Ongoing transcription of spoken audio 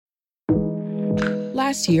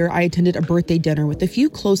last year, I attended a birthday dinner with a few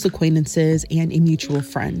close acquaintances and a mutual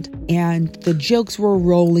friend. And the jokes were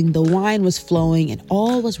rolling, the wine was flowing, and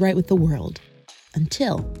all was right with the world.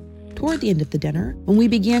 Until toward the end of the dinner, when we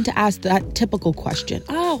began to ask that typical question,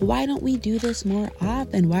 why don't we do this more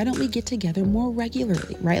often? Why don't we get together more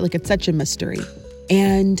regularly, right? Like it's such a mystery.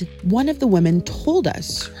 And one of the women told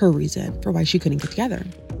us her reason for why she couldn't get together.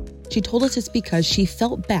 She told us it's because she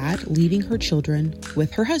felt bad leaving her children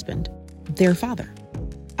with her husband, their father.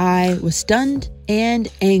 I was stunned and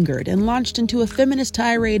angered and launched into a feminist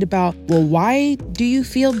tirade about, well, why do you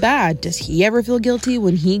feel bad? Does he ever feel guilty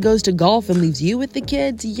when he goes to golf and leaves you with the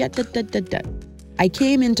kids? I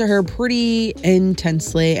came into her pretty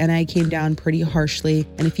intensely and I came down pretty harshly.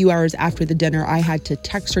 And a few hours after the dinner, I had to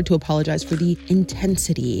text her to apologize for the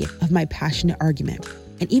intensity of my passionate argument.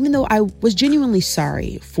 And even though I was genuinely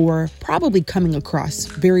sorry for probably coming across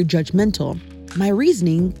very judgmental, my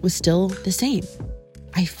reasoning was still the same.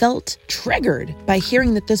 I felt triggered by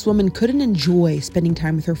hearing that this woman couldn't enjoy spending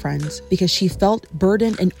time with her friends because she felt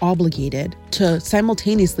burdened and obligated to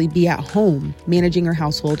simultaneously be at home managing her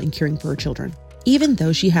household and caring for her children, even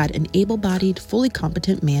though she had an able-bodied, fully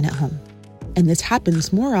competent man at home. And this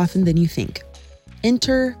happens more often than you think.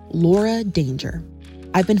 Enter Laura Danger.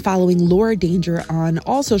 I've been following Laura Danger on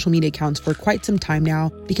all social media accounts for quite some time now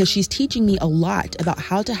because she's teaching me a lot about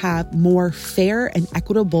how to have more fair and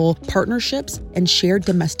equitable partnerships and shared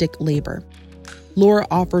domestic labor. Laura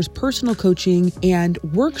offers personal coaching and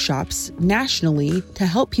workshops nationally to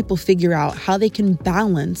help people figure out how they can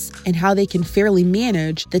balance and how they can fairly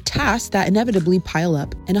manage the tasks that inevitably pile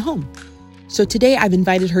up in a home. So today I've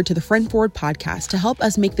invited her to the Friend Forward podcast to help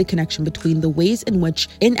us make the connection between the ways in which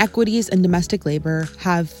inequities in domestic labor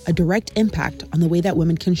have a direct impact on the way that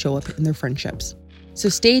women can show up in their friendships. So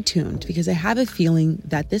stay tuned because I have a feeling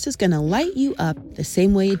that this is going to light you up the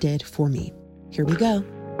same way it did for me. Here we go.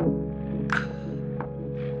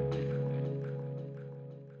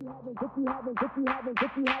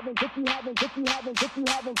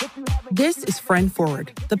 This is Friend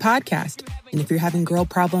Forward, the podcast. And if you're having girl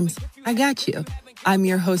problems, I got you. I'm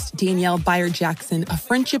your host, Danielle Beyer-Jackson, a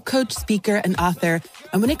friendship coach, speaker, and author.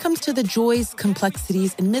 And when it comes to the joys,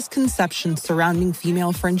 complexities, and misconceptions surrounding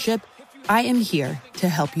female friendship, I am here to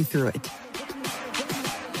help you through it.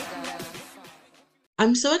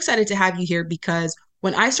 I'm so excited to have you here because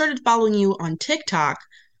when I started following you on TikTok,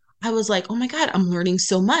 I was like, oh my God, I'm learning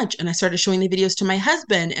so much. And I started showing the videos to my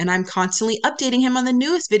husband and I'm constantly updating him on the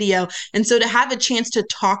newest video. And so to have a chance to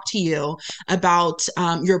talk to you about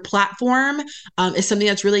your platform is something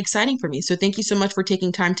that's really exciting for me. So thank you so much for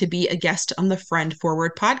taking time to be a guest on the Friend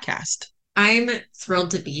Forward podcast. I'm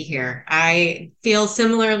thrilled to be here. I feel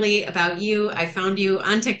similarly about you. I found you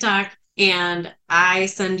on TikTok and I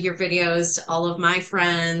send your videos to all of my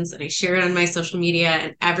friends and I share it on my social media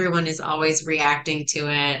and everyone is always reacting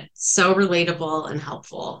to it. So relatable and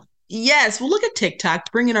helpful. Yes. Well, look at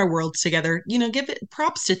TikTok, bringing our worlds together. Give it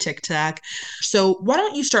props to TikTok. So why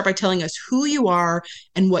don't you start by telling us who you are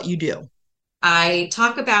and what you do? I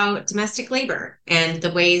talk about domestic labor and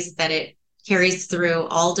the ways that it carries through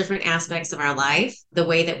all different aspects of our life, the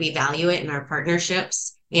way that we value it in our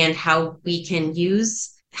partnerships, and how we can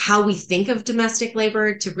use how we think of domestic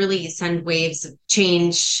labor to really send waves of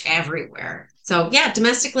change everywhere. So yeah,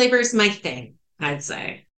 domestic labor is my thing, I'd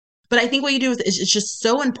say. But I think what you do is just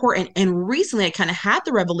so important. And recently I kind of had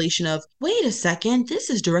the revelation of, wait a second, this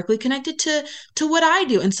is directly connected to what I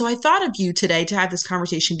do. And so I thought of you today to have this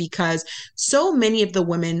conversation because so many of the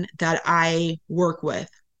women that I work with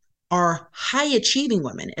are high achieving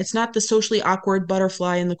women. It's not the socially awkward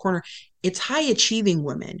butterfly in the corner. It's high achieving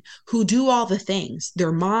women who do all the things.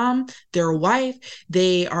 Their mom, their wife,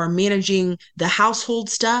 they are managing the household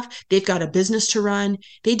stuff. They've got a business to run.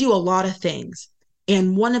 They do a lot of things.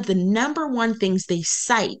 And one of the number one things they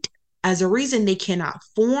cite as a reason they cannot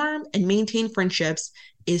form and maintain friendships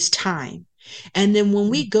is time. And then when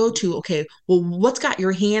we go to, okay, well, what's got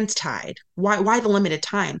your hands tied? Why the limited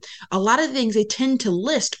time? A lot of the things they tend to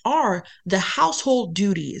list are the household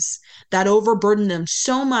duties that overburden them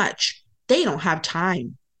so much, they don't have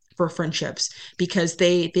time for friendships because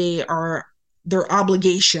their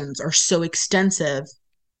obligations are so extensive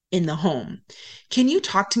in the home. Can you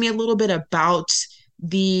talk to me a little bit about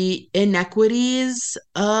the inequities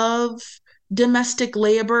of domestic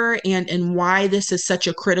labor and why this is such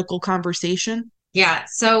a critical conversation? Yeah.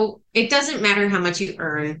 So it doesn't matter how much you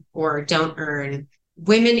earn or don't earn.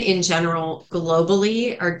 Women in general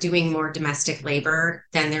globally are doing more domestic labor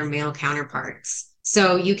than their male counterparts.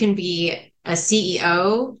 So you can be a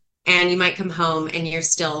CEO And you might come home and you're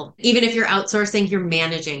still, even if you're outsourcing, you're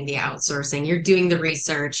managing the outsourcing, you're doing the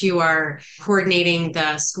research, you are coordinating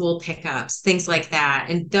the school pickups, things like that.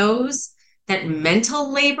 And that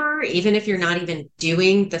mental labor, even if you're not even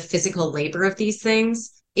doing the physical labor of these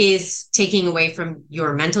things, is taking away from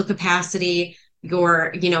your mental capacity.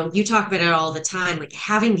 You talk about it all the time, like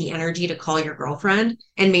having the energy to call your girlfriend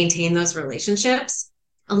and maintain those relationships.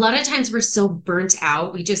 A lot of times we're so burnt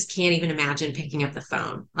out, we just can't even imagine picking up the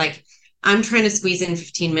phone. Like, I'm trying to squeeze in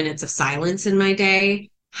 15 minutes of silence in my day.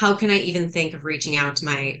 How can I even think of reaching out to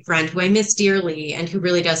my friend who I miss dearly and who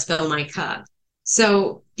really does fill my cup?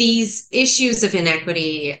 So these issues of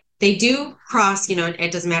inequity, they do cross,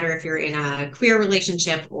 it doesn't matter if you're in a queer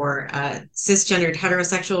relationship or a cisgendered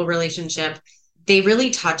heterosexual relationship. They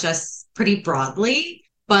really touch us pretty broadly,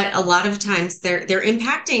 but a lot of times they're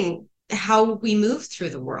impacting how we move through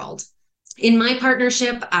the world. In my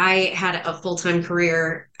partnership, I had a full-time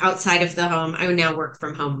career outside of the home. I now work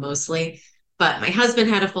from home mostly, but my husband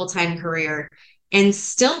had a full-time career. And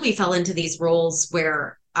still we fell into these roles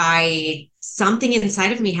where something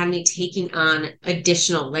inside of me had me taking on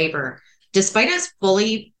additional labor, despite us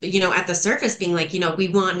fully, at the surface being like, we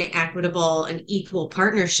want an equitable and equal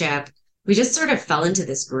partnership. We just sort of fell into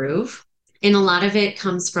this groove. And a lot of it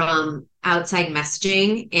comes from outside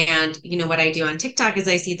messaging. And, what I do on TikTok is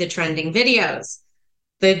I see the trending videos,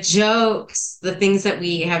 the jokes, the things that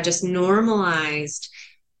we have just normalized,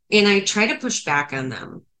 and I try to push back on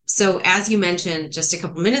them. So as you mentioned just a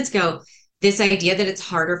couple minutes ago, this idea that it's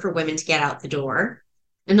harder for women to get out the door.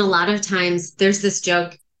 And a lot of times there's this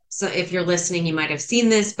joke. So if you're listening, you might have seen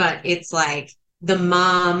this, but it's like the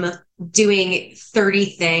mom doing 30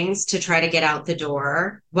 things to try to get out the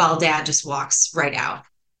door while dad just walks right out.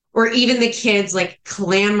 Or even the kids like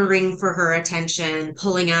clamoring for her attention,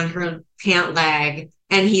 pulling on her pant leg,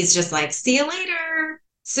 and he's just like, see you later.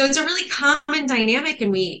 So it's a really common dynamic,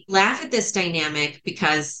 and we laugh at this dynamic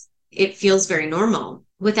because it feels very normal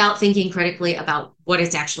without thinking critically about what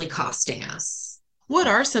it's actually costing us. What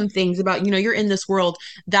are some things about, you're in this world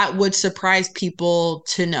that would surprise people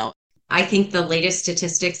to know? I think the latest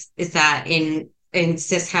statistics is that in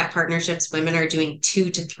cis-het partnerships, women are doing 2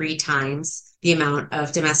 to 3 times the amount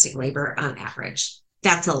of domestic labor on average.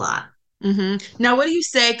 That's a lot. Mm-hmm. Now, what do you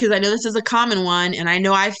say? Because I know this is a common one, and I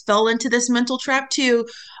know I fell into this mental trap too,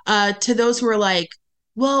 to those who are like,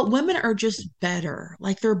 well, women are just better.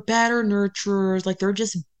 Like they're better nurturers, like they're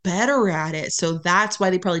just better at it. So that's why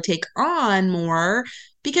they probably take on more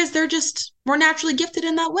because they're just more naturally gifted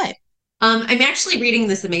in that way. I'm actually reading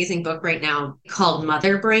this amazing book right now called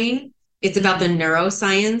Mother Brain. It's about the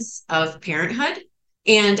neuroscience of parenthood.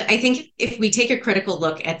 And I think if we take a critical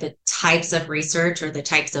look at the types of research or the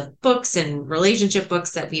types of books and relationship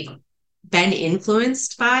books that we've been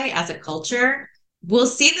influenced by as a culture, we'll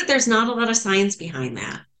see that there's not a lot of science behind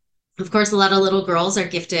that. Of course, a lot of little girls are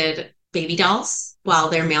gifted baby dolls, while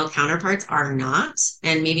their male counterparts are not,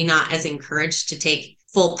 and maybe not as encouraged to take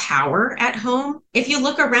full power at home. If you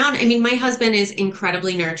look around, my husband is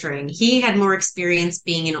incredibly nurturing. He had more experience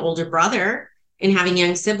being an older brother and having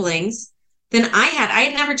young siblings than I had. I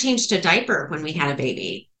had never changed a diaper when we had a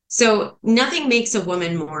baby. So nothing makes a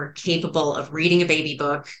woman more capable of reading a baby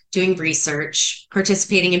book, doing research,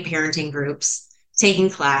 participating in parenting groups, taking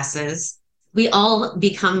classes. We all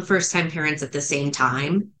become first-time parents at the same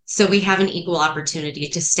time. So we have an equal opportunity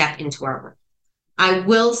to step into our work. I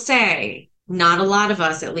will say, not a lot of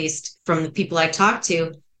us, at least from the people I talk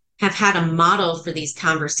to, have had a model for these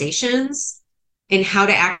conversations and how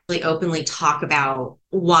to actually openly talk about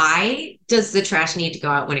why does the trash need to go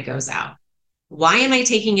out when it goes out? Why am I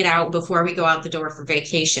taking it out before we go out the door for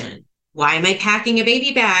vacation? Why am I packing a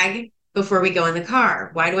baby bag before we go in the car?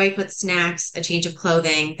 Why do I put snacks, a change of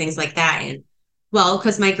clothing, things like that in? Well,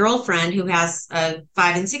 because my girlfriend who has a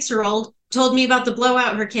 5 and 6-year-old told me about the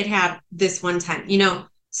blowout her kid had this one time.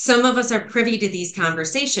 Some of us are privy to these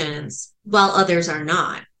conversations while others are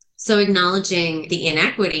not. So acknowledging the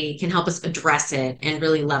inequity can help us address it and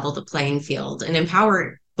really level the playing field and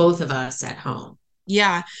empower both of us at home.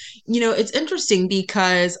 Yeah. It's interesting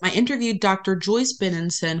because I interviewed Dr. Joyce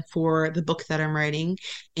Benenson for the book that I'm writing.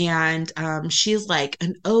 And she's like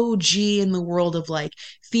an OG in the world of like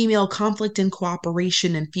female conflict and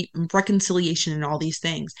cooperation and reconciliation and all these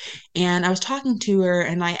things. And I was talking to her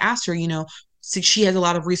and I asked her, so she has a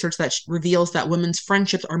lot of research that reveals that women's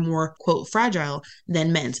friendships are more, quote, fragile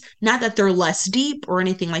than men's. Not that they're less deep or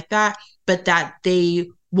anything like that, but that they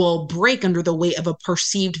will break under the weight of a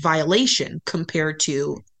perceived violation compared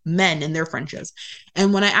to men and their friendships.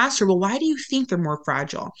 And when I asked her, well, why do you think they're more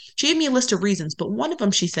fragile? She gave me a list of reasons, but one of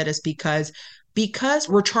them she said is because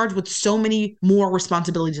we're charged with so many more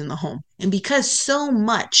responsibilities in the home and because so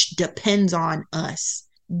much depends on us.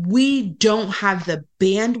 We don't have the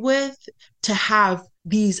bandwidth to have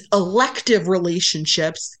these elective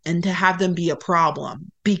relationships and to have them be a problem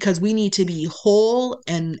because we need to be whole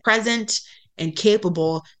and present and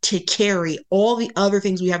capable to carry all the other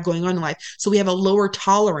things we have going on in life. So we have a lower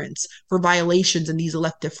tolerance for violations in these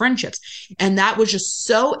elective friendships. And that was just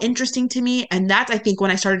so interesting to me. And that's, I think,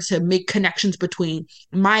 when I started to make connections between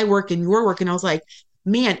my work and your work. And I was like,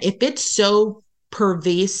 man, if it's so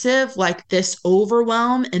pervasive, like this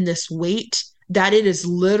overwhelm and this weight, that it is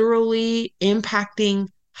literally impacting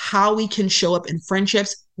how we can show up in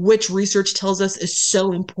friendships, which research tells us is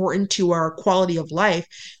so important to our quality of life,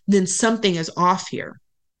 then something is off here.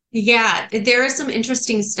 Yeah, there are some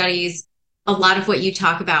interesting studies. A lot of what you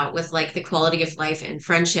talk about with like the quality of life and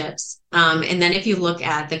friendships. And then if you look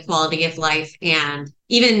at the quality of life and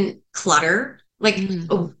even clutter, like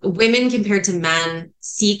women compared to men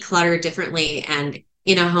see clutter differently, and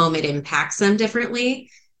in a home, it impacts them differently.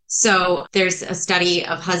 So there's a study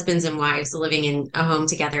of husbands and wives living in a home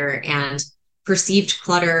together, and perceived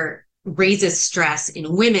clutter raises stress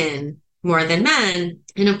in women more than men.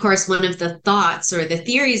 And of course, one of the thoughts or the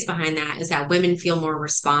theories behind that is that women feel more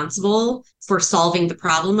responsible for solving the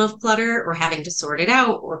problem of clutter or having to sort it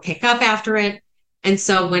out or pick up after it. And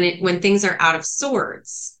so when things are out of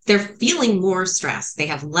sorts, they're feeling more stress. They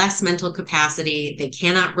have less mental capacity. They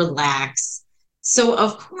cannot relax. So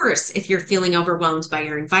of course, if you're feeling overwhelmed by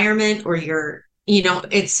your environment or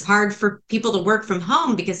it's hard for people to work from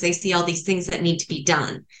home because they see all these things that need to be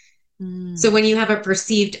done. So when you have a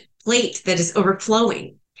perceived plate that is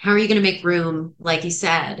overflowing, how are you going to make room, like you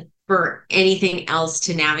said, for anything else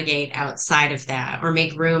to navigate outside of that, or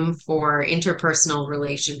make room for interpersonal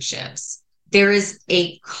relationships? There is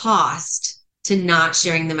a cost to not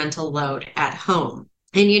sharing the mental load at home.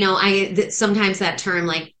 And, sometimes that term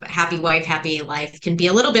like happy wife, happy life can be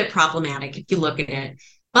a little bit problematic if you look at it.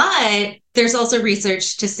 But there's also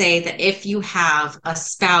research to say that if you have a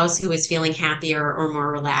spouse who is feeling happier or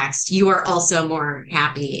more relaxed, you are also more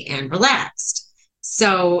happy and relaxed.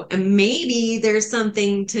 So maybe there's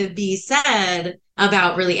something to be said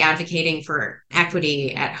about really advocating for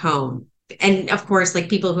equity at home. And of course, like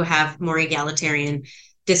people who have more egalitarian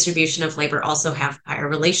distribution of labor also have higher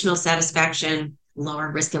relational satisfaction,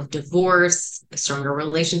 lower risk of divorce, stronger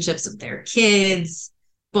relationships with their kids.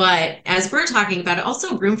 But as we're talking about it,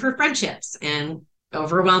 also room for friendships and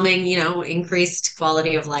overwhelming, increased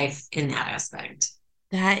quality of life in that aspect.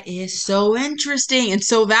 That is so interesting and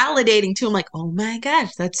so validating too. I'm like, oh my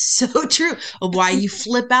gosh, that's so true. Of why you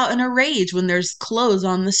flip out in a rage when there's clothes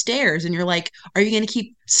on the stairs and you're like, are you going to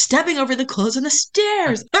keep stepping over the clothes on the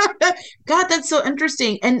stairs? God, that's so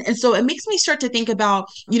interesting. And so it makes me start to think about,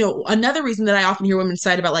 another reason that I often hear women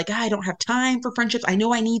cite about like, I don't have time for friendships. I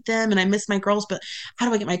know I need them and I miss my girls, but how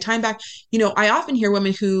do I get my time back? I often hear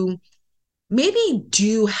women who maybe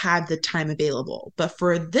do have the time available, but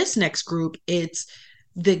for this next group, it's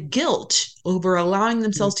the guilt over allowing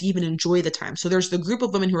themselves to even enjoy the time. So there's the group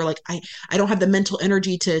of women who are like, I don't have the mental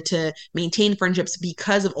energy to maintain friendships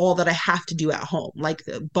because of all that I have to do at home. Like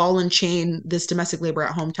the ball and chain, this domestic labor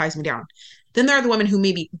at home ties me down. Then there are the women who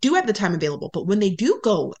maybe do have the time available, but when they do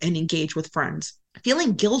go and engage with friends,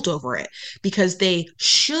 feeling guilt over it because they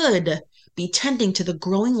should be tending to the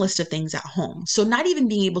growing list of things at home. So not even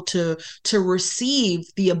being able to receive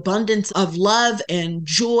the abundance of love and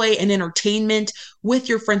joy and entertainment with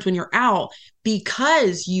your friends when you're out,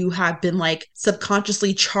 because you have been like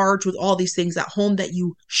subconsciously charged with all these things at home that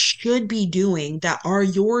you should be doing that are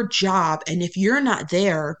your job. And if you're not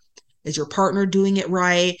there, is your partner doing it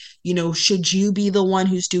right? Should you be the one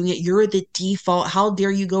who's doing it? You're the default. How dare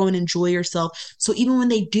you go and enjoy yourself? So even when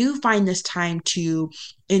they do find this time to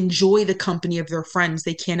enjoy the company of their friends,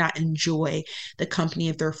 they cannot enjoy the company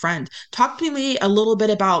of their friends. Talk to me a little bit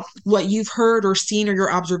about what you've heard or seen or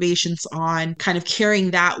your observations on kind of carrying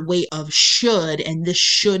that weight of should, and this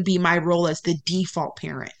should be my role as the default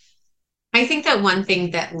parent. I think that one thing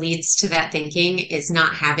that leads to that thinking is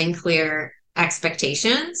not having clear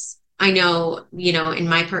expectations. I know, in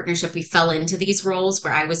my partnership, we fell into these roles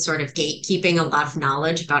where I was sort of gatekeeping a lot of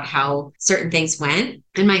knowledge about how certain things went.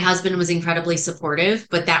 And my husband was incredibly supportive,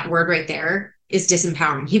 but that word right there is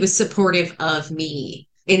disempowering. He was supportive of me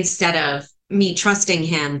instead of me trusting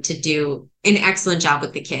him to do an excellent job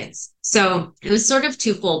with the kids. So it was sort of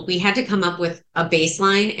twofold. We had to come up with a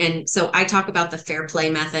baseline. And so I talk about the fair play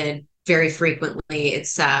method very frequently.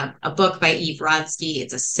 It's a book by Eve Rodsky.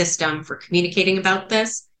 It's a system for communicating about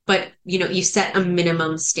this. but you set a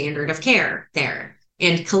minimum standard of care there.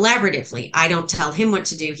 And collaboratively, I don't tell him what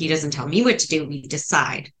to do. He doesn't tell me what to do. We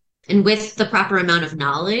decide. And with the proper amount of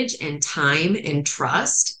knowledge and time and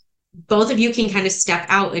trust, both of you can kind of step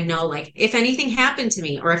out and know, like, if anything happened to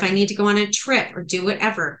me, or if I need to go on a trip or do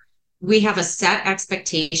whatever, we have a set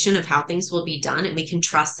expectation of how things will be done. And we can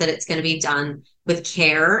trust that it's going to be done with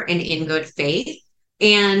care and in good faith.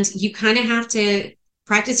 And you kind of have to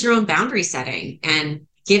practice your own boundary setting and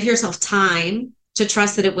give yourself time to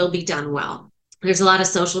trust that it will be done well. There's a lot of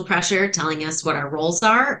social pressure telling us what our roles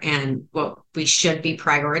are and what we should be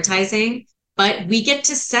prioritizing, but we get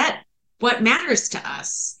to set what matters to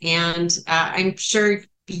us. And I'm sure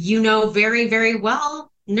very, very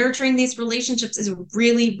well, nurturing these relationships is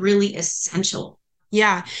really, really essential.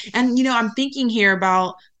 Yeah. And, I'm thinking here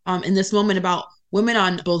about, in this moment, about women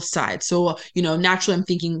on both sides. So, naturally I'm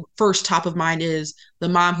thinking first top of mind is the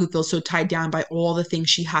mom who feels so tied down by all the things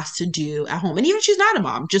she has to do at home. And even if she's not a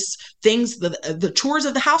mom, just things, the chores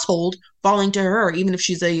of the household falling to her, even if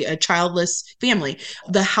she's a childless family,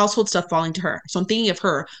 the household stuff falling to her. So I'm thinking of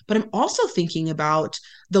her, but I'm also thinking about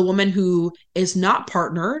the woman who is not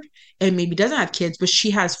partnered and maybe doesn't have kids, but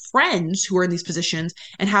she has friends who are in these positions,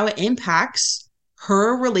 and how it impacts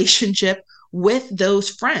her relationship with those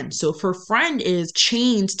friends. So if her friend is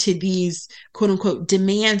chained to these quote unquote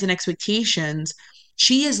demands and expectations,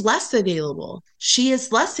 she is less available. She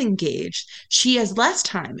is less engaged. She has less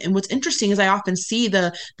time. And what's interesting is I often see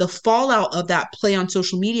the fallout of that play on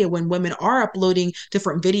social media when women are uploading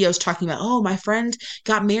different videos talking about, oh, my friend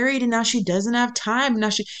got married and now she doesn't have time.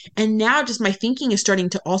 And now just my thinking is starting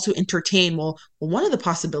to also entertain, well, one of the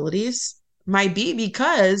possibilities might be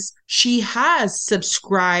because she has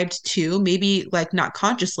subscribed to, maybe like not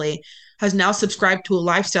consciously, has now subscribed to a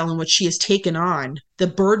lifestyle in which she has taken on the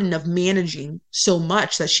burden of managing so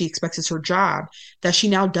much that she expects as her job, that she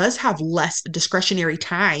now does have less discretionary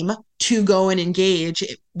time to go and engage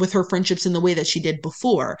with her friendships in the way that she did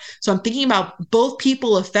before. So I'm thinking about both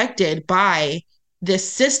people affected by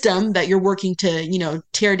this system that you're working to,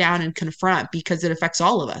 tear down and confront, because it affects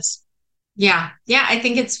all of us. Yeah. I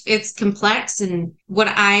think it's complex. And what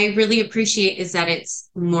I really appreciate is that it's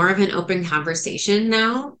more of an open conversation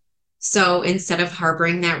now. So instead of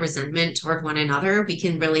harboring that resentment toward one another, we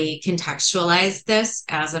can really contextualize this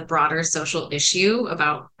as a broader social issue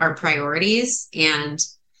about our priorities. And,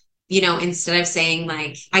 instead of saying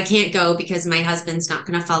like, I can't go because my husband's not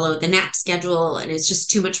going to follow the nap schedule and it's just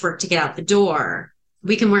too much work to get out the door,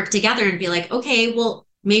 we can work together and be like, okay, well,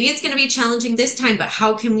 maybe it's going to be challenging this time, but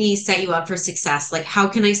how can we set you up for success? Like, how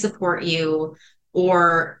can I support you?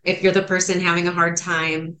 Or if you're the person having a hard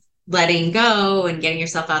time letting go and getting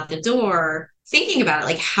yourself out the door, thinking about it,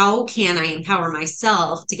 like, how can I empower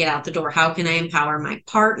myself to get out the door? How can I empower my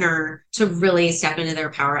partner to really step into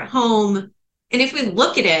their power at home? And if we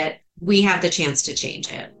look at it, we have the chance to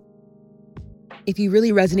change it. If you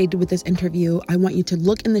really resonated with this interview, I want you to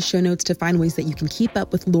look in the show notes to find ways that you can keep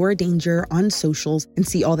up with Laura Danger on socials and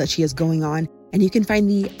see all that she has going on. And you can find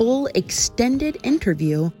the full extended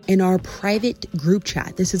interview in our private group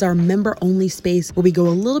chat. This is our member-only space where we go a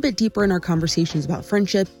little bit deeper in our conversations about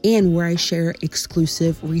friendship and where I share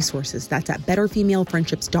exclusive resources. That's at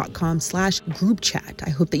betterfemalefriendships.com/group chat. I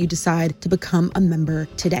hope that you decide to become a member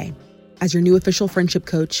today. As your new official friendship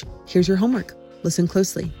coach, here's your homework. Listen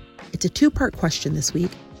closely. It's a 2-part question this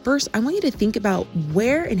week. First, I want you to think about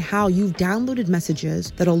where and how you've downloaded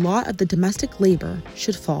messages that a lot of the domestic labor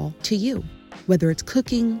should fall to you. Whether it's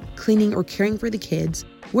cooking, cleaning, or caring for the kids,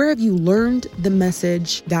 where have you learned the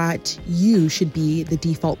message that you should be the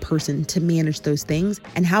default person to manage those things?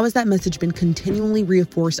 And how has that message been continually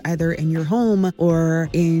reinforced either in your home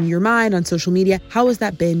or in your mind on social media? How has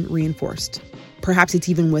that been reinforced? Perhaps it's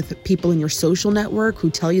even with people in your social network who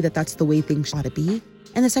tell you that that's the way things ought to be.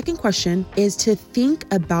 And the second question is to think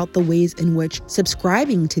about the ways in which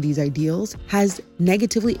subscribing to these ideals has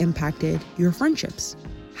negatively impacted your friendships.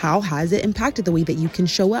 How has it impacted the way that you can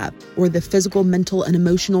show up, or the physical, mental, and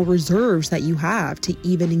emotional reserves that you have to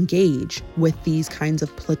even engage with these kinds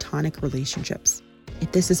of platonic relationships?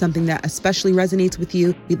 If this is something that especially resonates with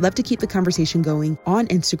you, we'd love to keep the conversation going on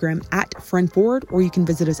Instagram at FriendForward, or you can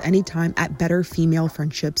visit us anytime at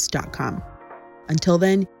betterfemalefriendships.com. Until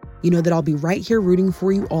then, you know that I'll be right here rooting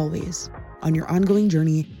for you always on your ongoing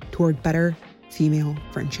journey toward better female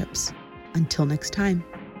friendships. Until next time.